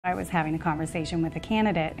I was having a conversation with a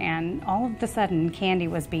candidate, and all of a sudden candy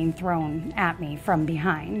was being thrown at me from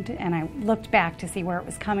behind, and I looked back to see where it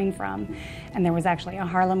was coming from, and there was actually a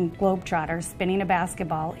Harlem Globetrotter spinning a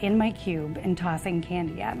basketball in my cube and tossing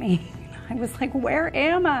candy at me. I was like, where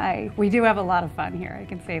am I? We do have a lot of fun here, I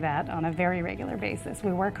can say that, on a very regular basis.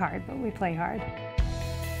 We work hard, but we play hard.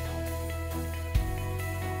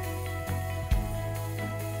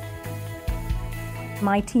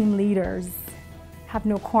 My team leaders have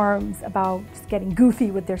no qualms about just getting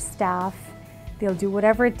goofy with their staff. They'll do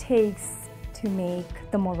whatever it takes to make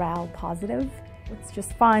the morale positive. It's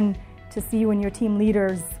just fun to see when your team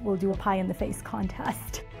leaders will do a pie in the face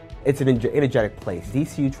contest. It's an energetic place.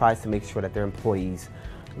 DCU tries to make sure that their employees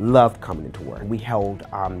love coming into work. We held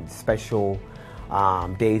special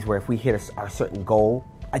days where if we hit a certain goal,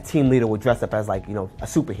 a team leader would dress up as, like, a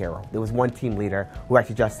superhero. There was one team leader who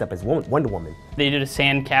actually dressed up as Wonder Woman. They did a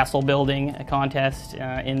sand castle building contest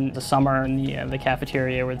in the summer in the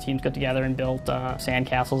cafeteria, where the teams got together and built sand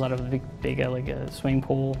castles out of a big like a swimming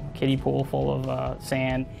pool, kiddie pool full of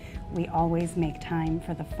sand. We always make time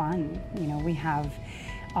for the fun. We have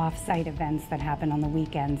off-site events that happen on the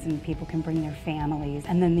weekends, and people can bring their families.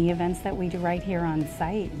 And then the events that we do right here on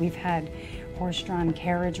site. We've had horse-drawn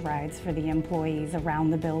carriage rides for the employees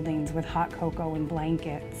around the buildings with hot cocoa and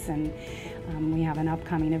blankets, and we have an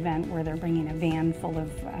upcoming event where they're bringing a van full of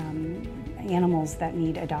animals that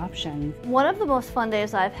need adoption. One of the most fun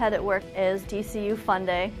days I've had at work is DCU Fun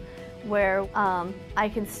Day, where I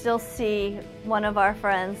can still see one of our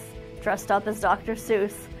friends dressed up as Dr.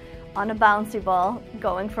 Seuss on a bouncy ball,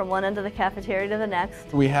 going from one end of the cafeteria to the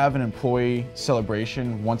next. We have an employee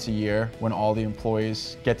celebration once a year when all the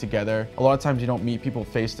employees get together. A lot of times you don't meet people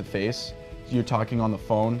face to face. You're talking on the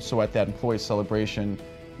phone, so at that employee celebration,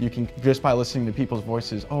 you can, just by listening to people's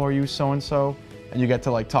voices, oh, are you so-and-so? And you get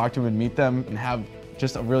to talk to them and meet them and have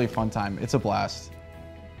just a really fun time. It's a blast.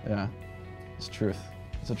 Yeah, it's truth.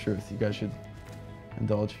 It's the truth. You guys should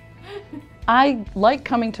indulge. I like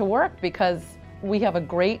coming to work because we have a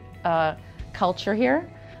great culture here.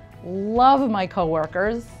 Love my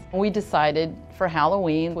coworkers. We decided for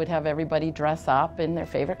Halloween we'd have everybody dress up in their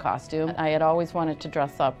favorite costume. I had always wanted to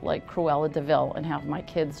dress up like Cruella de Vil and have my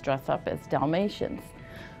kids dress up as Dalmatians.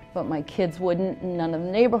 But my kids wouldn't, none of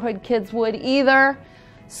the neighborhood kids would either.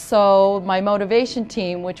 So my motivation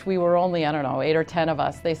team, which we were only, 8 or 10 of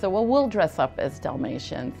us, they said, well, we'll dress up as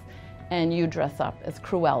Dalmatians and you dress up as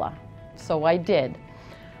Cruella. So I did.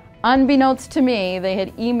 Unbeknownst to me, they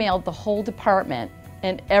had emailed the whole department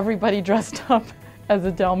and everybody dressed up as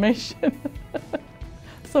a Dalmatian.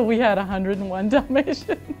 So we had 101 Dalmatians.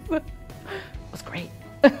 It was great.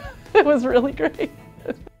 It was really great.